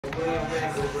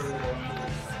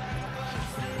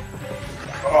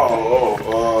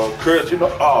Chris, you know,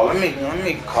 let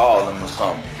me call him or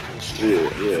something.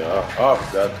 Shit, yeah, I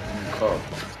forgot to call.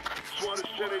 SWAT is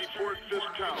 1084 Fisk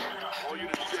Tower. All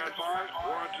units stand by.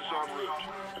 Warrant is en route.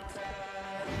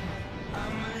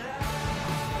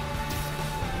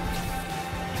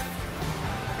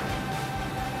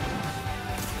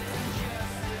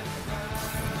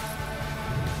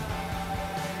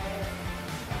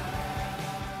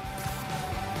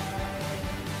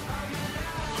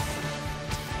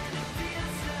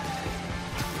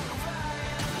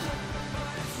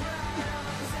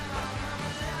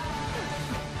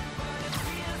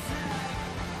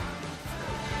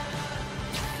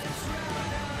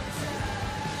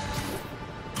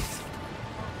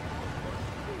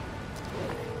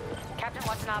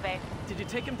 Did you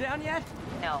take him down yet?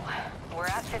 No. We're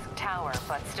at Fisk Tower,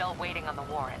 but still waiting on the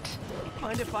warrant.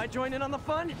 Mind if I join in on the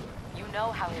fun? You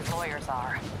know how his lawyers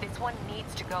are. This one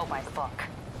needs to go by the book.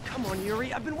 Come on,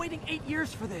 Yuri. I've been waiting 8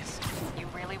 years for this. You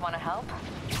really want to help?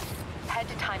 Head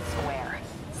to Times Square.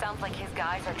 Sounds like his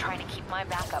guys are trying to keep my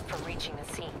backup from reaching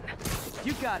the scene.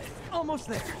 You got it. Almost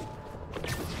there.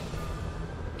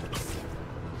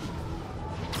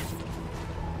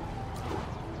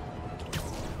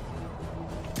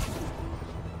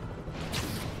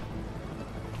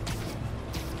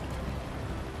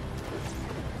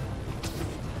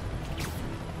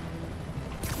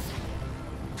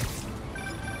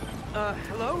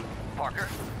 Hello? Parker,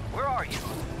 where are you?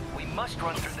 We must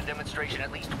run through the demonstration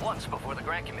at least once before the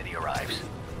grant committee arrives.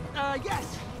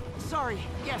 Yes. Sorry.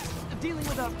 Yes. Dealing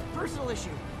with a personal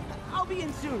issue. I'll be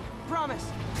in soon. Promise.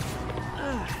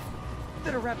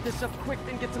 Better wrap this up quick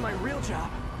than get to my real job.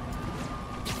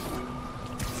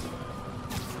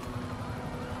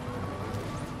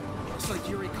 Looks like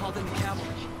Yuri called in the cavalry.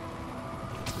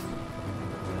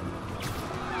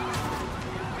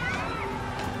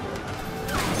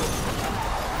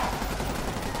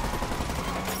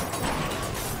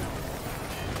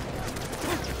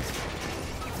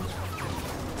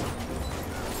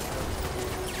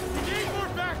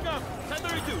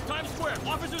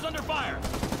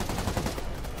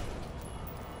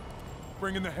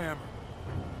 Bring in the hammer.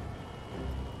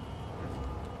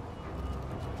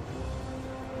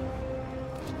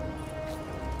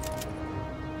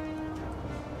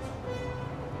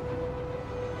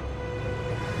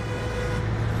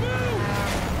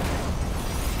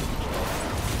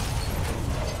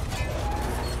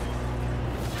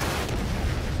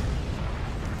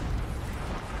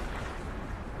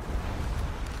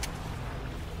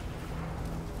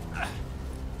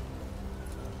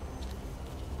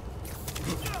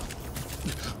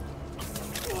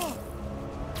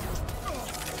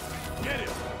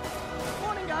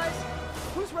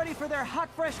 For their hot,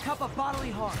 fresh cup of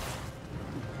bodily harm.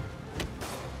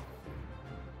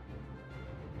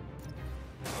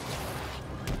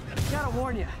 Gotta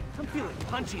warn you, I'm feeling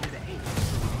punchy today.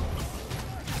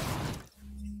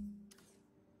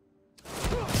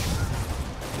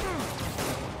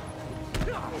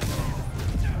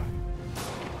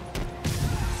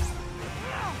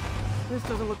 This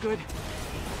doesn't look good.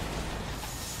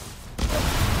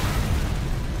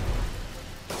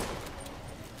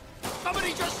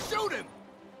 Somebody just shoot him!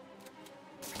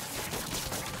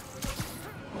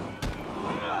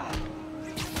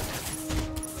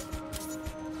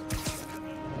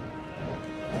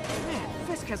 Man,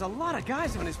 Fisk has a lot of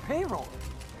guys on his payroll.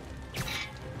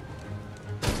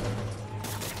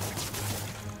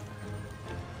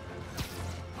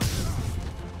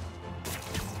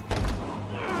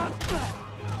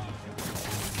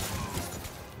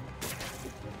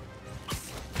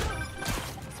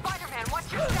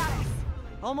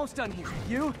 Almost done here.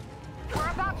 You? We're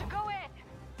about to go in!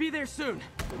 Be there soon.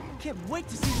 Can't wait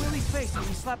to see Willie's face when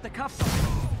we slap the cuffs on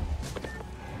him.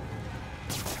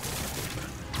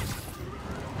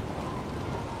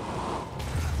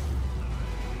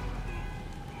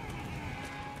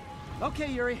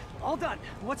 Okay, Yuri. All done.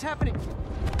 What's happening?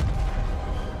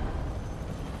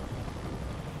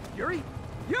 Yuri?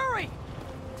 Yuri!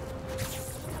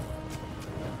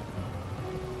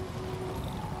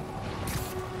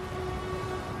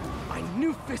 I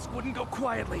knew Fisk wouldn't go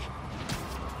quietly.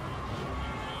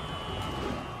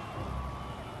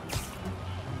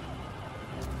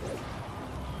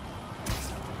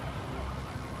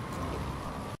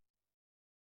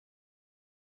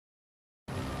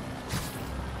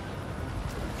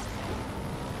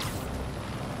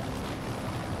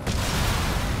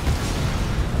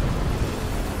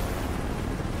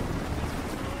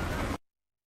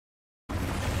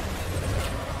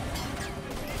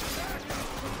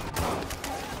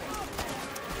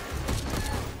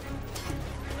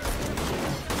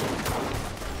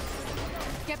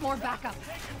 get more backup.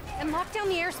 And lock down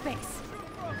the airspace.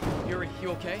 Yuri, you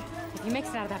okay? If he makes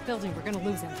it out of that building, we're gonna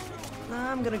lose him.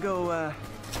 I'm gonna go,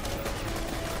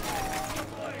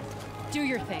 Do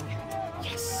your thing.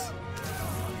 Yes!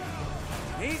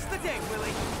 He's the day,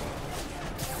 Willie!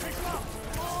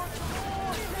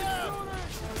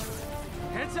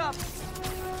 Heads up!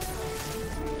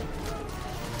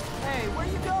 Hey, where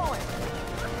you going?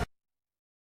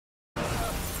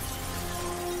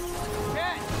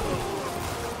 Ken!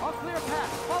 I'll clear a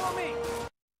path. Follow me!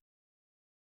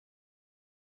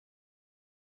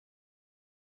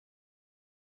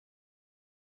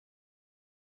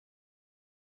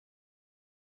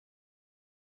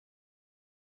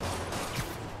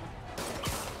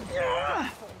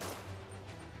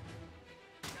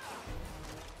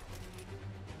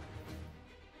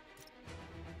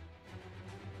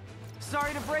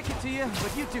 Sorry to break it to you,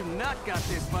 but you do not got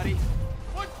this, buddy.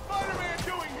 What's Spider-Man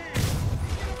doing here?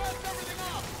 He messed everything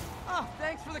up! Oh,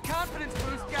 thanks for the confidence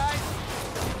boost, guys.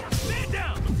 Stand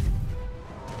down!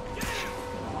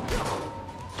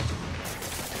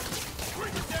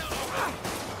 Bring it down!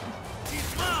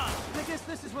 He's mine! I guess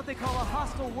this is what they call a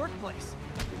hostile workplace.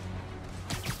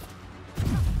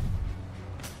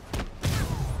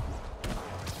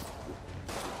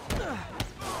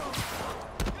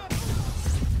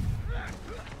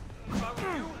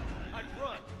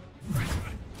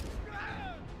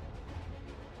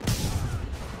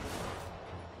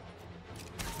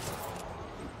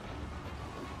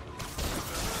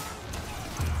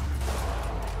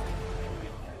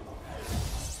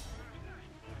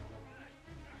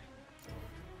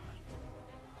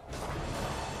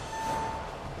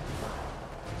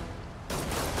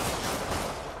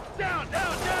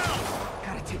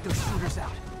 Take those shooters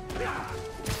out.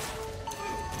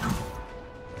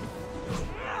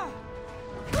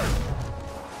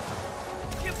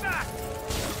 Get back!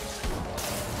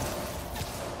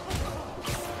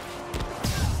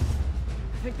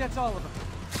 I think that's all of them.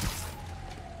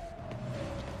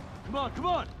 Come on, come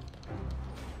on!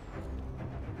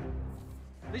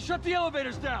 They shut the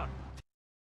elevators down!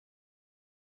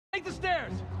 Take the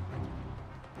stairs!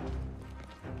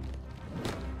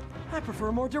 I prefer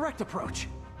a more direct approach.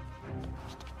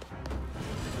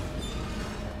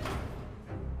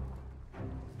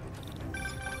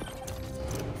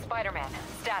 Spider-Man,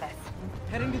 status.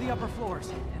 Heading to the upper floors,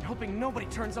 and hoping nobody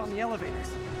turns on the elevators.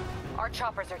 Our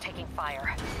choppers are taking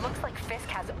fire. Looks like Fisk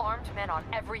has armed men on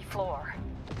every floor.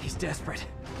 He's desperate.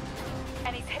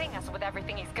 And he's hitting us with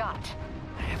everything he's got.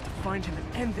 I have to find him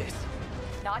and end this.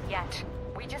 Not yet.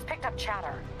 We just picked up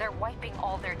chatter. They're wiping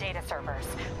all their data servers.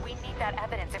 We need that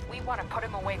evidence if we want to put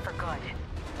him away for good.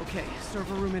 Okay,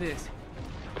 server room it is.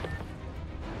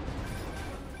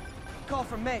 Call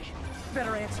from May.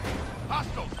 Better answer.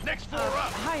 Hostiles, next floor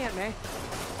up! Hi, Aunt May.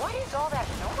 What is all that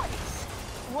noise?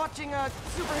 Watching a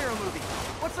superhero movie.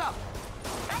 What's up?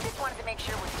 I just wanted to make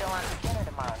sure we're still on for dinner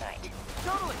tomorrow night.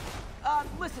 Totally.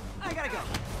 Listen, I gotta go.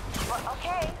 Well,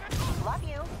 okay. Love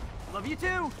you. Love you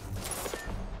too.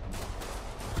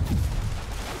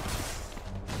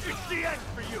 It's the end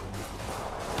for you!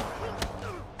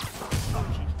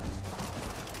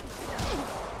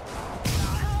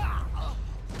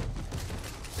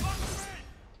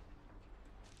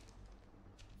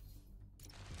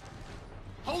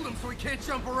 Hold him so he can't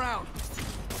jump around!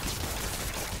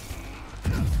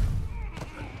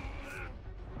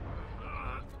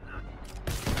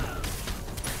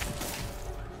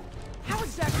 How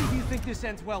exactly do you think this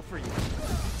ends well for you?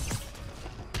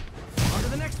 On to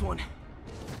the next one.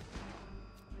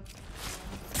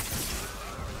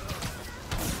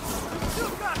 You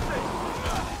got this!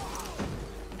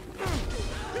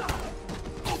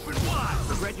 Open wide!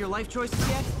 Regret your life choices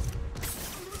yet?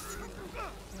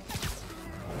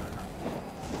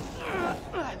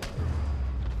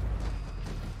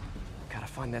 Gotta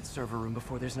find that server room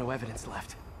before there's no evidence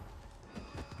left.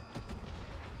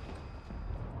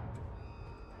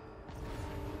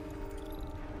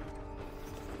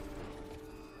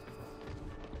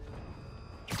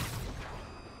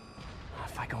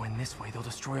 If I go in this way, they'll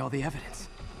destroy all the evidence.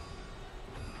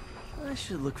 I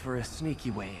should look for a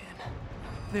sneaky way in.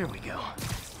 There we go.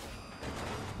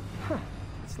 Huh.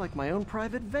 It's like my own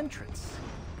private ventrance.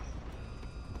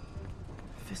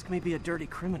 Fisk may be a dirty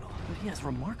criminal, but he has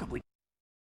remarkably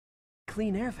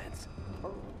clean air vents.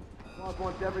 Boss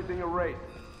wants everything erased.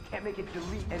 Can't make it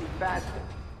delete any faster.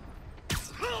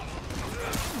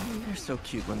 They're so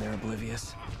cute when they're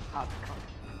oblivious. Cops coming.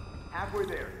 Halfway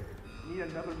there. Need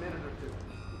another minute or two.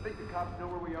 You think the cops know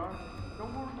where we are?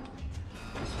 Don't worry.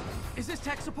 Is this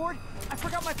tech support? I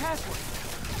forgot my password.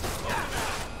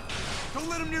 Don't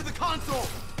let him near the console!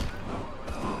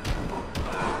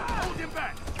 him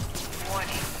back! Warning.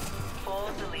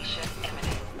 Full deletion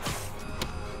imminent.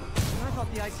 I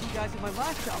thought the IT guys at my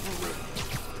last job were rude.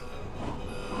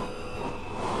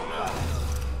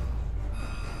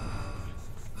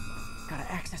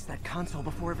 Gotta access that console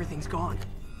before everything's gone.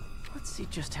 Let's see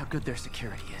just how good their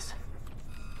security is.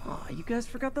 Aw, you guys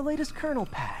forgot the latest kernel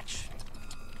patch.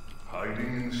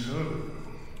 Hiding in server.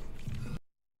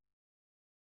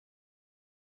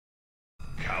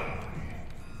 Cowardly.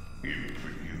 Even for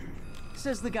you.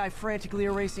 Says the guy frantically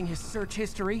erasing his search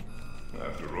history.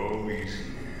 After all these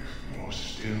years, you're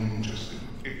still just an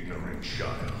ignorant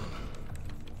child.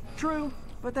 True,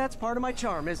 but that's part of my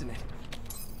charm, isn't it?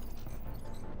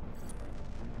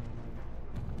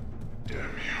 Damn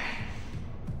you.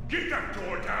 Get that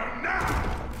door down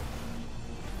now!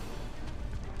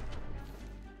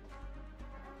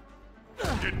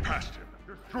 Get past him.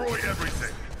 Destroy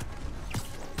everything.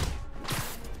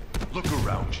 Look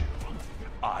around you.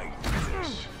 I do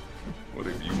this. What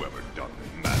have you ever done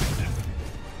that mattered?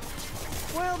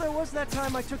 Well, there was that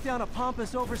time I took down a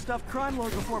pompous, overstuffed crime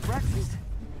lord before breakfast.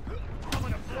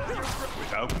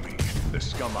 Without me, the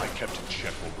scum I kept in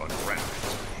check will run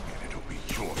rampant, and it'll be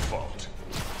your fault.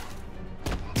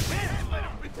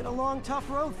 Been a long, tough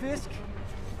road, Fisk.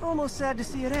 Almost sad to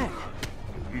see it end.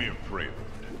 Mere prelude.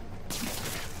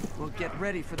 We'll get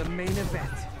ready for the main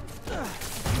event.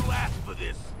 You asked for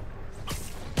this.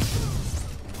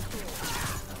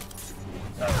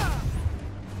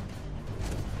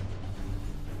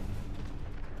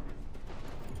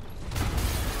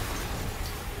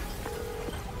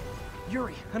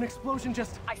 Yuri, an explosion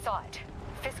just... I saw it.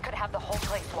 Fisk could have the whole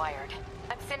place wired.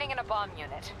 I'm sending in a bomb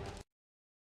unit.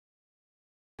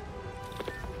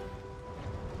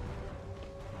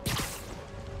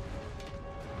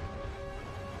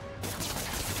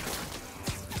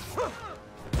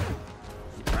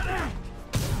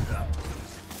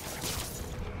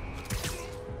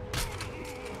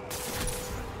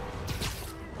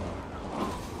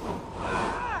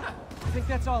 I think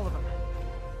that's all of them.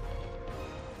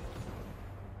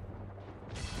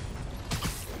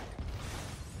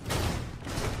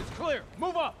 Clear!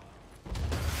 Move up!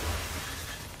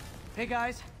 Hey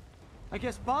guys, I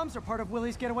guess bombs are part of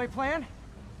Willie's getaway plan?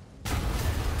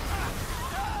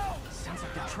 Sounds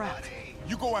like they're trapped.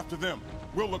 You go after them.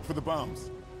 We'll look for the bombs.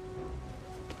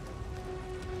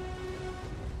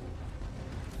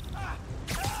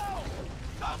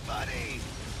 Somebody!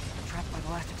 Trapped by the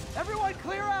last... Everyone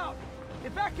clear out!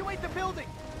 Evacuate the building!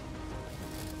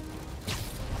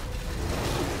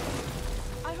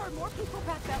 I heard more people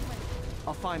back that way.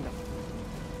 I'll find them.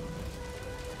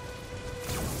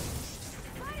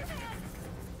 Spider-Man!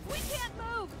 We can't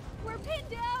move! We're pinned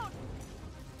down!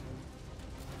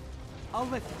 I'll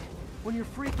lift it. When you're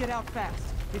free, get out fast.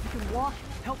 If you can walk,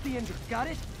 help the injured. Got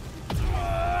it?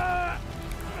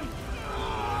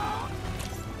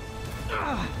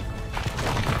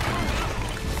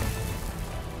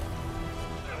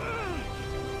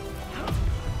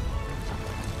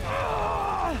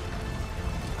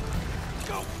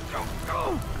 Go, go,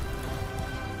 go!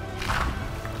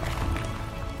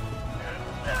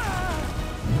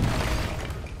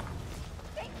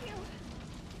 Thank you!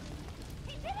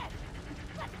 He did it!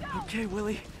 Let's go! Okay,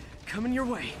 Willie. Coming your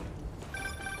way.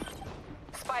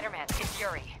 Spider-Man, it's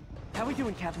Yuri. How we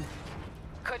doing, Captain?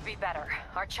 Could be better.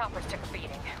 Our choppers took a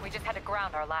beating. We just had to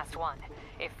ground our last one.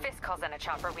 If Fisk calls in a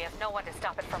chopper, we have no one to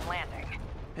stop it from landing.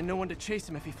 And no one to chase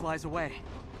him if he flies away.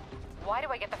 Why do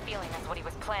I get the feeling that's what he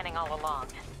was planning all along?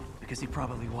 Because he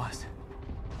probably was.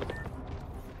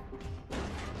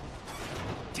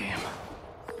 Damn.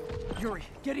 Yuri,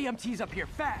 get EMTs up here,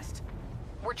 fast!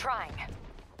 We're trying.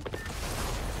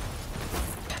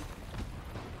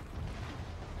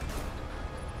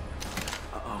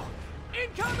 Uh-oh.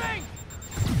 Incoming!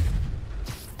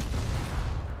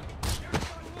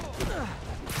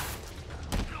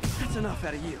 That's enough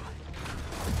out of you.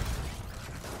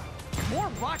 More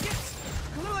rockets?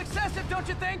 A little excessive, don't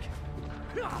you think?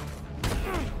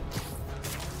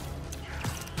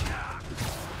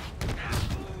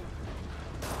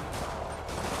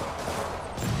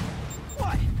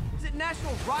 What? Is it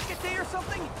National Rocket Day or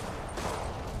something?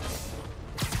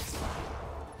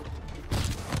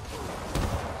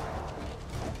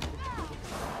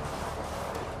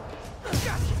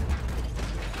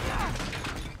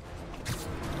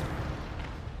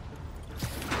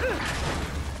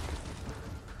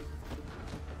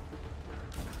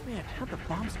 Man, how'd the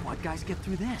bomb squad guys get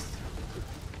through this?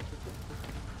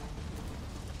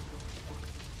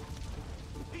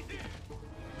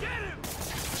 Get him!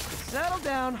 Settle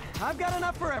down. I've got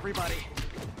enough for everybody.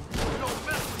 You don't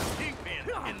mess with Kingpin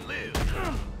and live.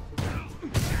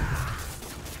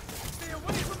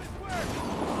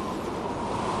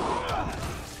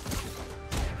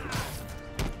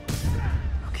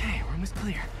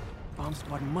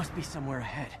 must be somewhere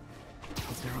ahead.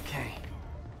 Hope they're okay.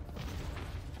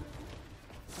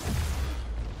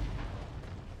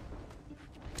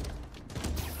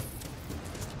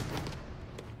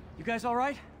 You guys all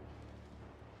right?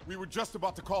 We were just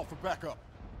about to call for backup.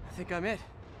 I think I'm it.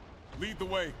 Lead the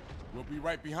way. We'll be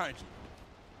right behind you.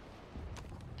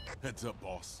 Heads up,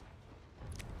 boss.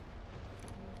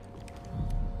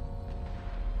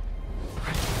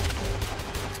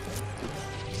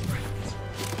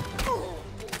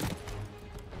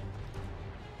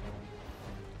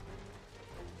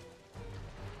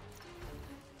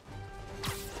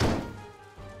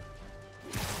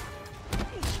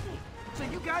 So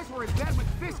you guys were in bed with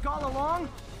Fisk all along?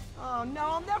 Oh no,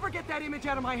 I'll never get that image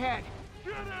out of my head.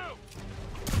 Get out!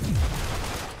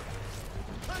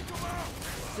 Take him out!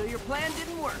 So your plan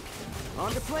didn't work.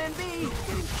 On to plan B,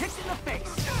 getting kicked in the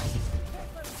face.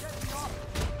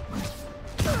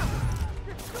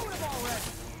 You're doing it already!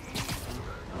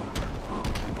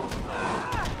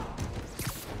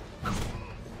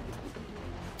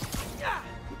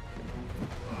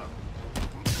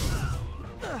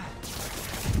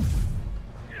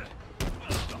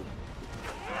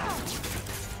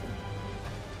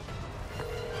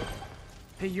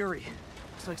 Hey Yuri,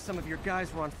 looks like some of your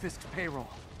guys were on Fisk's payroll.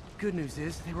 Good news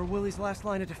is, they were Willie's last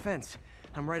line of defense.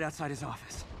 I'm right outside his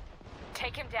office.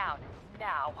 Take him down,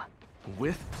 now.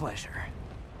 With pleasure.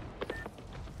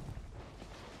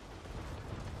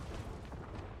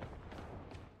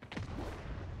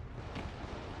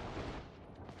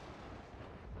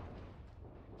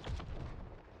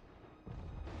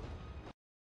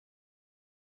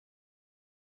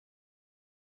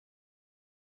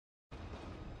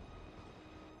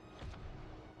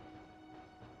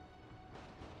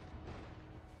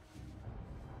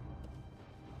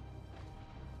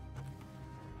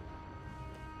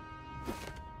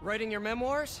 Writing your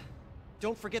memoirs?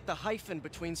 Don't forget the hyphen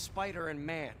between spider and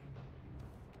man.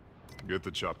 Get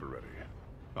the chopper ready.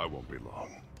 I won't be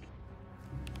long.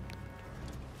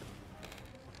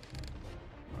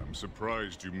 I'm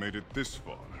surprised you made it this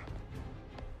far.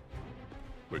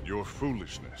 But your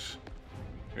foolishness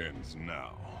ends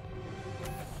now.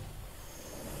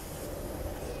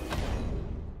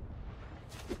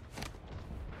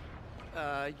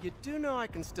 You do know I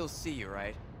can still see you,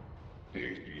 right?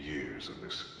 8 years of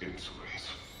this insolence.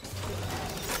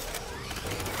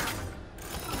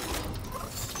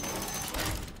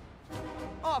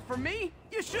 Oh, for me?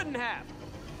 You shouldn't have!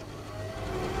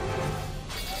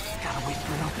 Gotta wait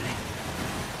for an opening.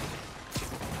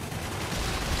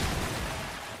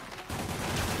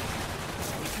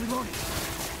 Keep reloading.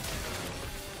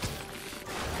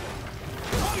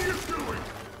 What are you doing?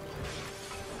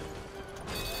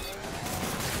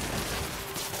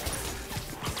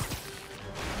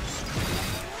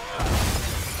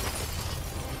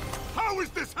 How is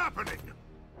this happening?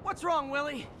 What's wrong,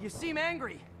 Willie? You seem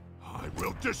angry. I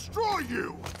will destroy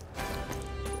you!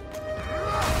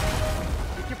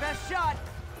 Take your best shot.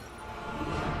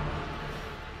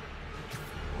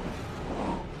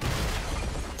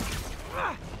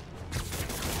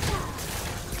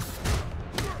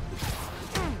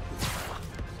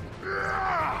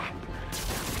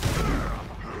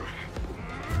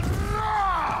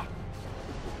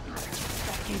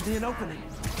 That gave me an opening.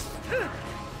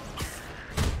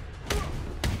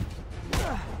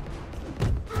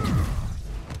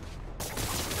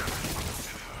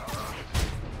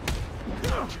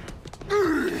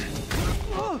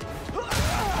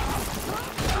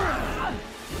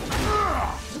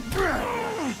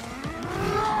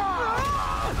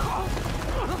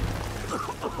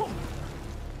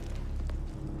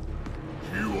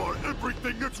 You are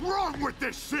everything that's wrong with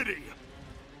this city!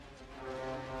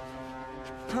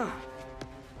 Huh.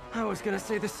 I was gonna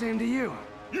say the same to you.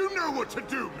 You know what to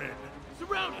do, men!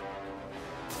 Surround him!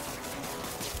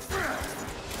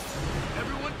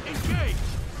 Everyone engage!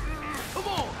 Come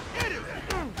on, hit him!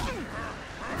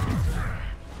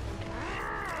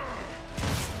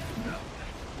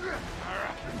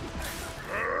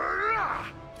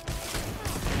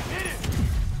 Hit him!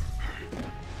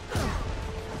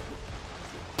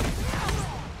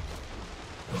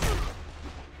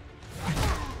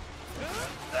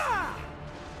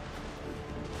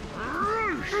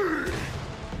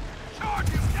 Charge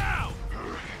him down!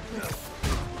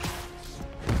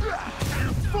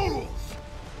 You fools!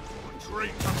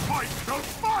 Trained to fight, don't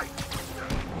fight!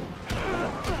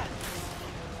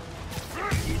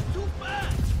 He's too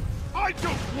fast! I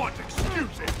don't want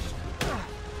excuses!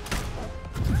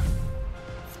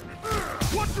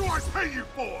 What do I pay you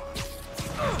for?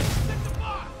 Hit the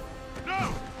box!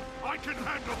 No! I can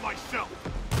handle myself!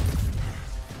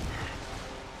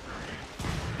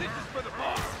 This is for the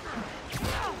boss!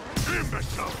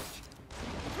 Imbeciles!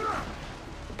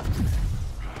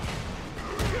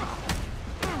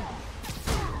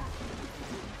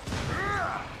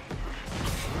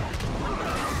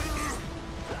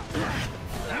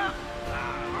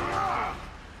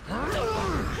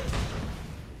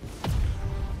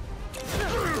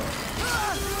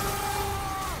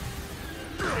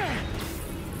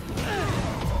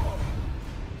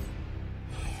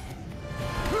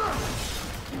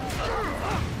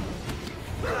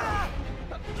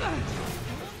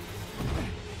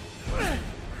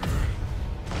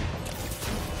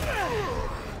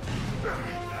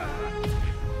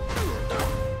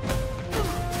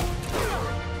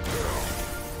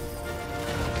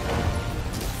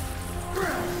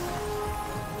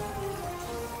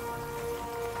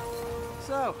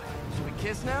 So, should we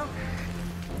kiss now?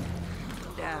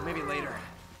 Yeah, maybe later.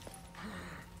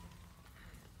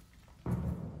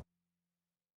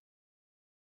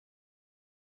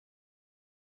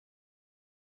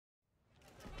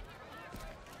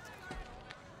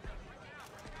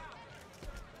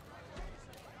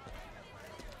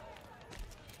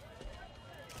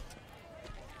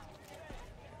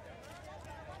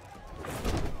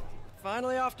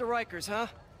 Finally off to Rikers, huh?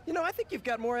 You know, I think you've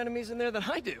got more enemies in there than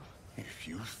I do. If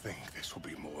you think this will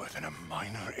be more than a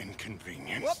minor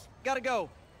inconvenience... Whoop, gotta go.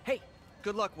 Hey,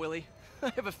 good luck, Willie. I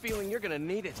have a feeling you're gonna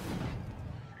need it.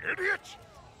 Idiot!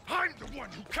 I'm the one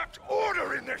who kept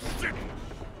order in this city!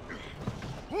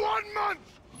 1 month!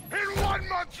 In 1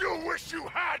 month you'll wish you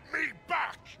had me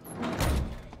back!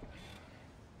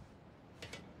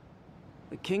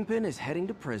 The Kingpin is heading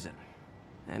to prison.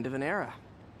 End of an era.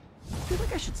 I feel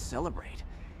like I should celebrate.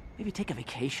 Maybe take a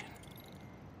vacation.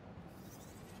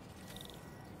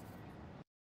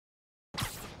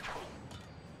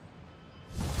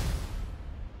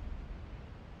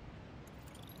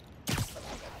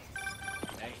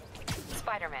 Hey.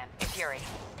 Spider-Man, it's Yuri.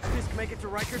 Fisk make it to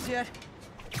Rikers yet?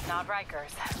 Not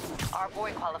Rikers. Our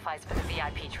boy qualifies for the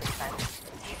VIP treatment.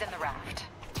 He's in the raft.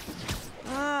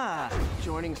 Ah,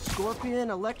 joining Scorpion,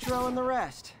 Electro, and the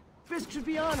rest. Fisk should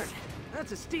be honored.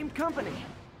 That's a steamed company.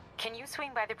 Can you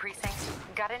swing by the precinct?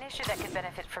 Got an issue that could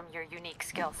benefit from your unique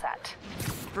skill set.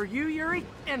 For you, Yuri,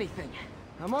 anything.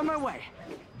 I'm on my way.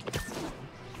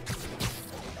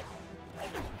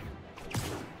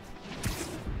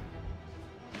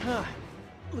 Huh.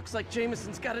 Looks like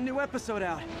Jameson's got a new episode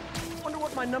out. Wonder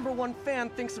what my #1 fan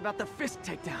thinks about the Fisk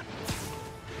takedown.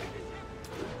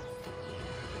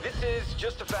 This is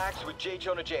Just the Facts with J.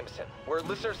 Jonah Jameson, where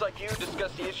listeners like you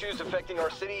discuss the issues affecting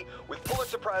our city with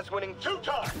Pulitzer Prize-winning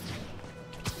two-time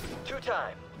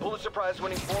Pulitzer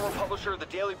Prize-winning former publisher of the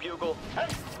Daily Bugle. Hey,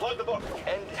 plug the book.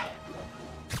 And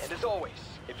as always,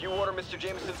 if you order Mr.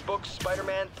 Jameson's books,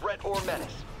 Spider-Man, Threat, or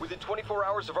Menace, within 24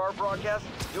 hours of our broadcast,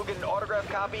 you'll get an autographed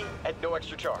copy at no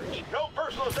extra charge. No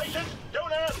personalization,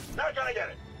 don't ask, not gonna get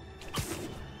it.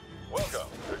 Welcome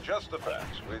to Just the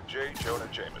Facts with J. Jonah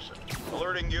Jameson,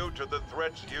 alerting you to the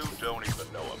threats you don't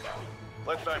even know about.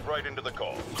 Let's dive right into the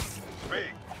call.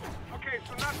 Speak. Okay,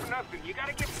 so not for nothing. You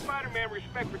gotta give Spider-Man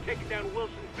respect for taking down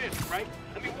Wilson Fisk, right?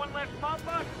 I mean, one less mob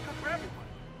boss is good for everyone.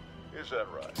 Is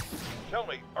that right? Tell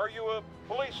me, are you a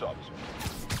police officer?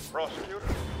 Prosecutor?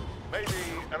 Maybe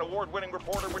an award-winning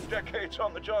reporter with decades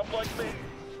on the job like me?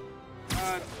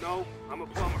 No, I'm a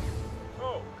plumber.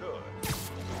 Oh, good.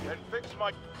 Then fix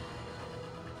my...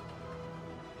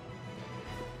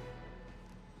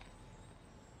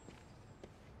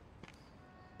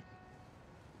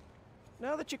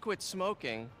 Now that you quit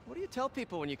smoking, what do you tell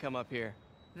people when you come up here?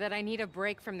 That I need a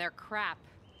break from their crap.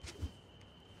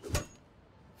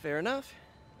 Fair enough.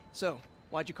 So,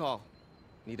 why'd you call?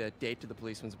 Need a date to the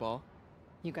policeman's ball?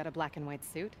 You got a black and white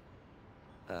suit?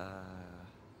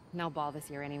 No ball this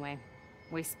year anyway.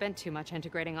 We spent too much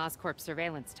integrating Oscorp's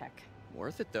surveillance tech.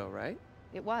 Worth it though, right?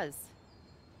 It was.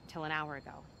 Until an hour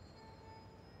ago.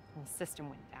 The system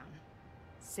went down.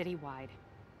 Citywide.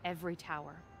 Every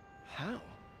tower. How?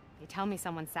 They tell me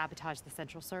someone sabotaged the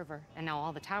central server, and now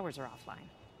all the towers are offline.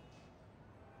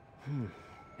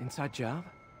 Inside job?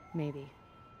 Maybe.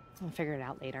 I'll figure it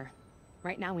out later.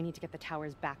 Right now, we need to get the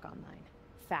towers back online.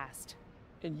 Fast.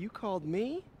 And you called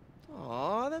me?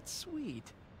 Aw, that's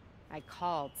sweet. I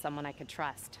called someone I could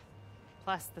trust.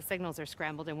 Plus, the signals are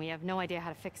scrambled, and we have no idea how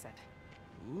to fix it.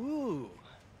 Ooh.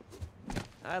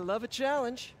 I love a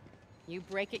challenge. You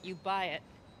break it, you buy it.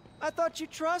 I thought you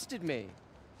trusted me.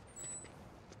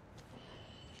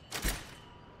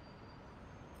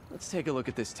 Let's take a look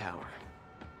at this tower.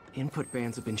 Input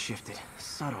bands have been shifted.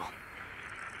 Subtle.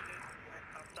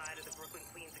 Outside of the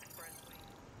Brooklyn-Queens Expressway.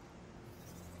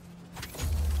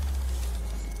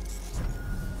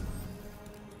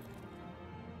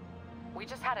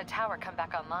 a tower come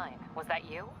back online. Was that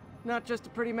you? Not just a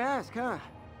pretty mask, huh?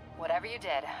 Whatever you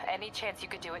did, any chance you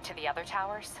could do it to the other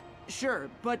towers? Sure,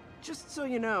 but just so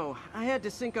you know, I had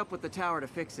to sync up with the tower to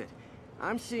fix it.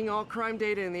 I'm seeing all crime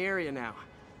data in the area now.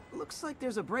 Looks like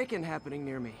there's a break-in happening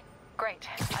near me. Great.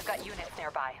 I've got units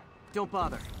nearby. Don't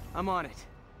bother. I'm on it.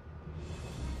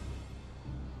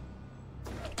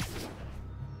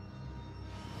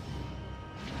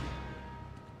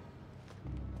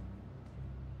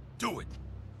 Do it!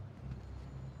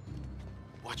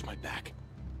 Watch my back.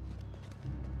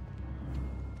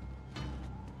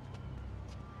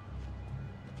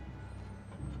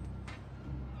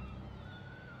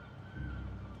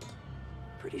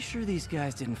 Pretty sure these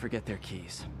guys didn't forget their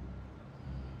keys.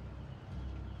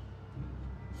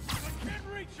 I can't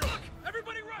reach you! Look!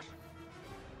 Everybody rush!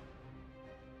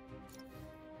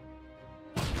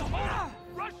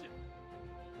 Rush it!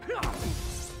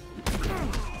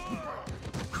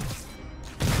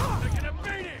 Taking a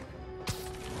beating!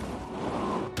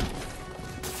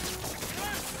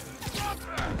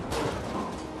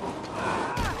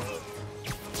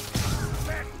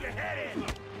 Back your head in!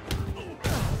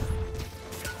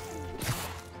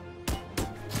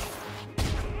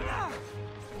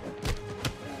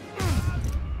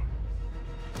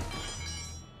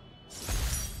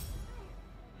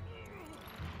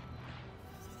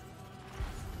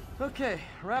 Okay,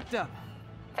 wrapped up.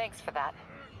 Thanks for that.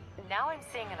 Now I'm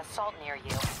seeing an assault near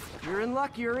you. You're in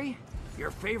luck, Yuri.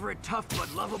 Your favorite tough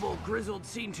but lovable, grizzled,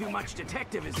 seen-too-much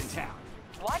detective is in town.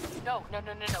 What? No.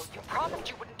 You promised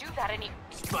you wouldn't do that any...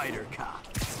 Spider Cop.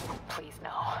 Please,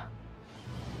 no.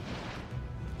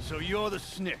 So you're the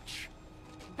snitch.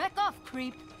 Back off,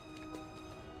 creep.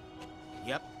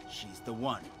 Yep, she's the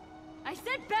one. I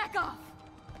said back off!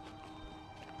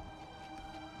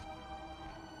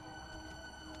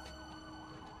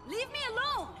 Leave me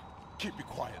alone! Keep it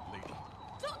quiet, lady.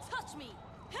 Don't touch me!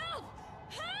 Help!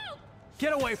 Help!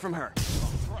 Get away from her!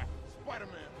 Oh, crap.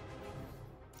 Spider-Man.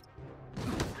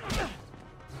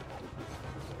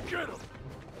 Get him!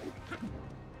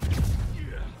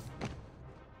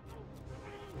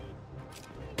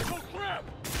 Oh, crap!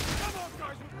 Come on,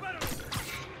 guys, we're better!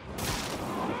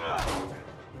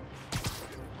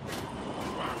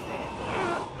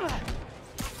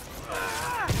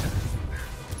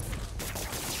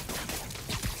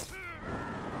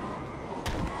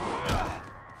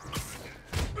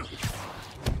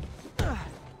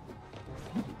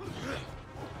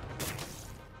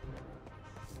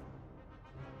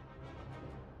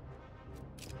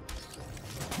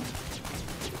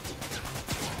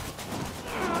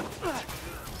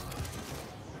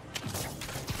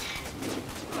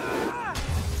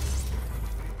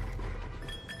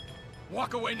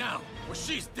 Walk away now, or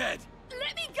she's dead!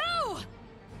 Let me go!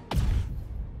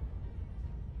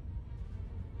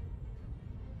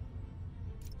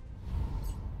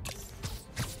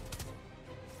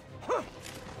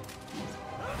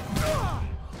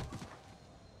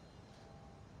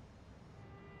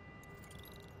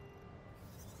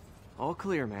 All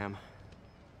clear, ma'am.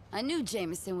 I knew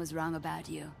Jameson was wrong about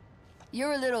you.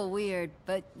 You're a little weird,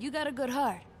 but you got a good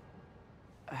heart.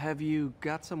 Have you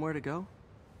got somewhere to go?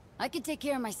 I can take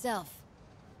care of myself.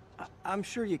 I'm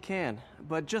sure you can,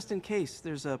 but just in case,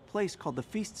 there's a place called the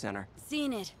Feast Center.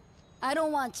 Seen it. I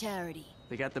don't want charity.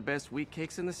 They got the best wheat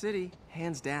cakes in the city,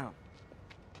 hands down.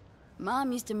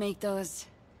 Mom used to make those.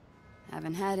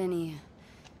 Haven't had any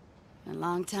in a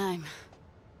long time.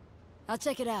 I'll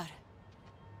check it out.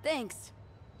 Thanks,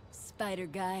 Spider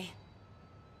Guy.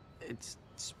 It's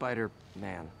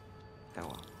Spider-Man. Oh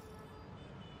well.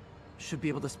 Should be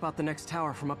able to spot the next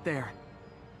tower from up there.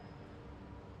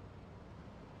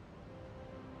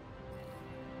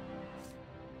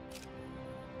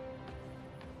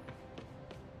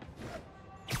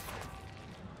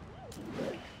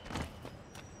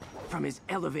 From his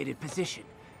elevated position,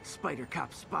 Spider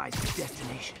Cop spies his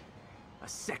destination. A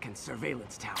second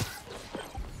surveillance tower.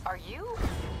 Are you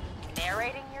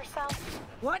narrating yourself?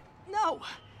 What? No!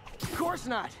 Of course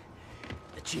not!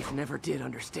 The Chief never did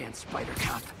understand Spider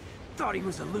Cop. Thought he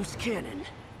was a loose cannon.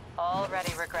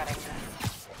 Already regretting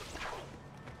this.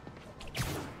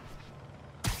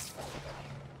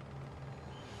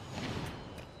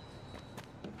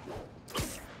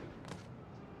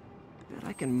 Bet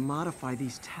I can modify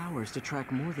these towers to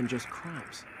track more than just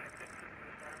crimes.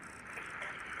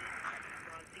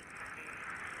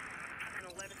 And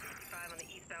 1165 on the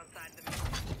eastbound side of the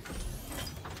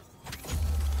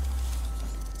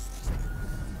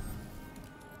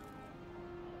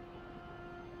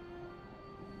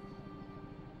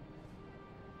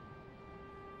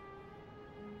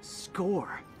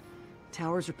Score.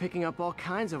 Towers are picking up all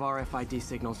kinds of RFID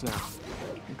signals now.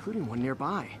 including one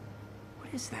nearby.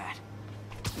 What is that?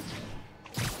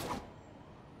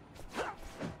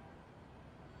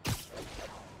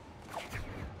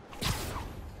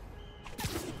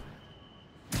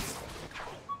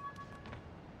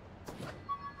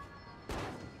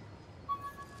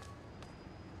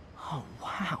 Oh,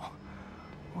 wow.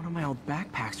 One of my old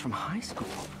backpacks from high school.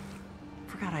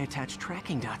 Forgot I attached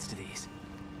tracking dots to these.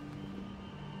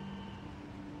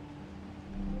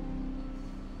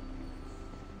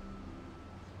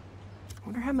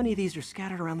 Wonder how many of these are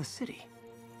scattered around the city.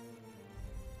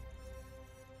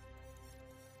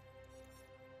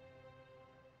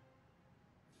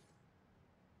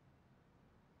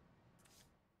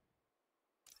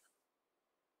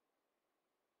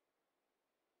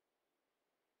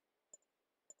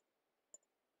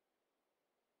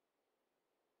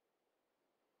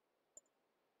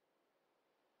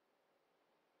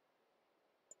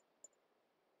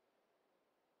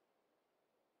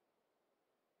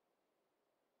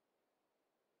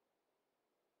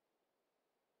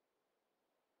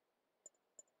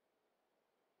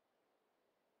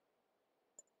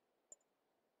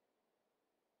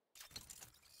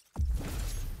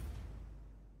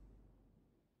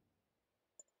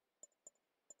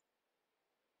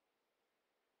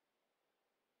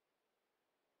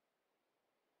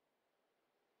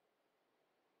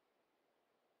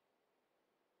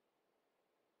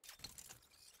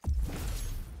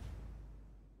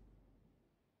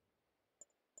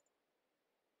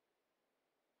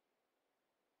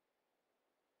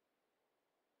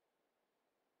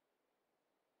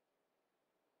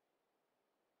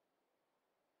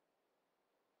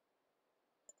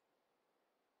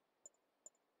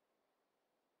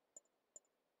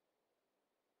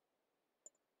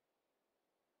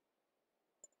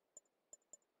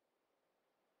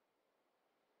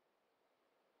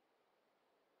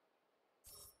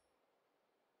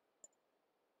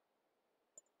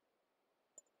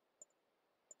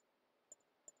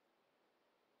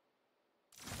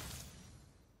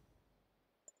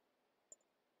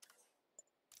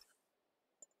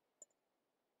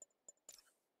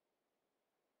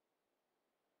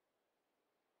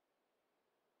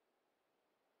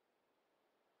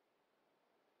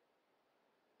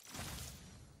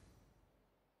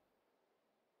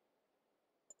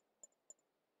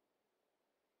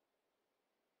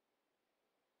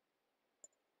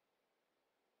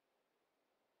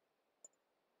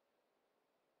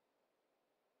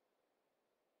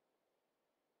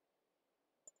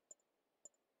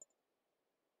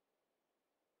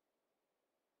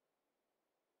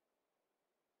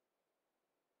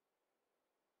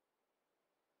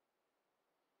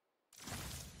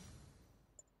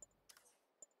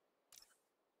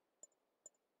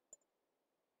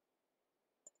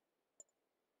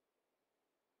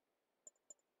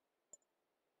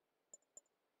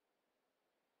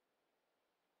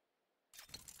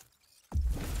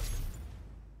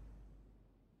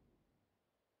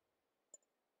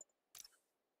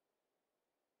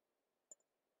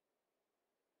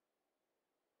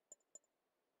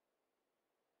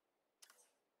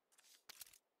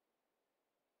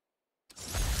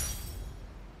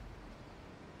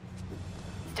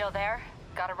 Still there?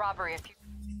 Got a robbery a few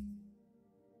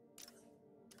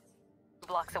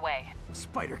blocks away.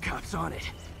 Spider Cop's on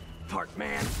it. Part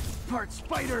man, part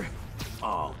spider,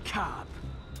 all cop.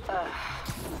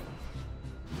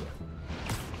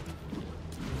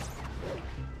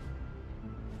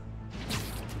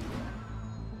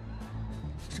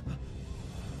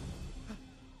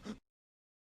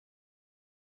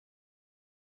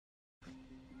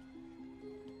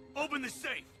 Open the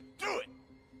safe! Do it!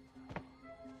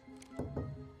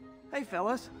 Hey,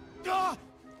 fellas. Ah!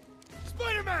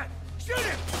 Spider-Man! Shoot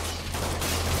him!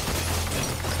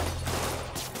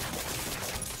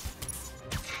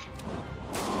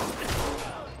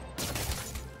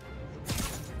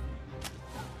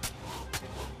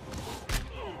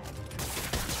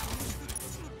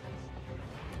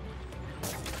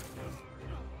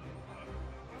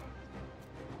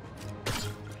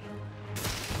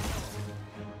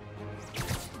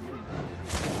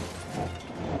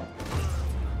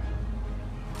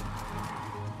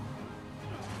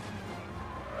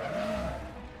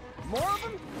 More of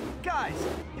them? Guys,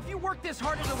 if you worked this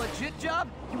hard at a legit job,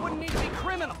 you wouldn't need to be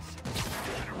criminals.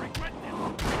 You're gonna regret this,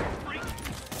 freak!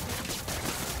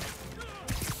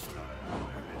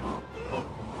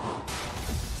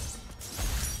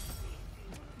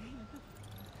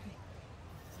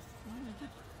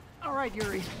 All right,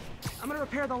 Yuri. I'm gonna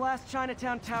repair the last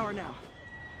Chinatown tower now.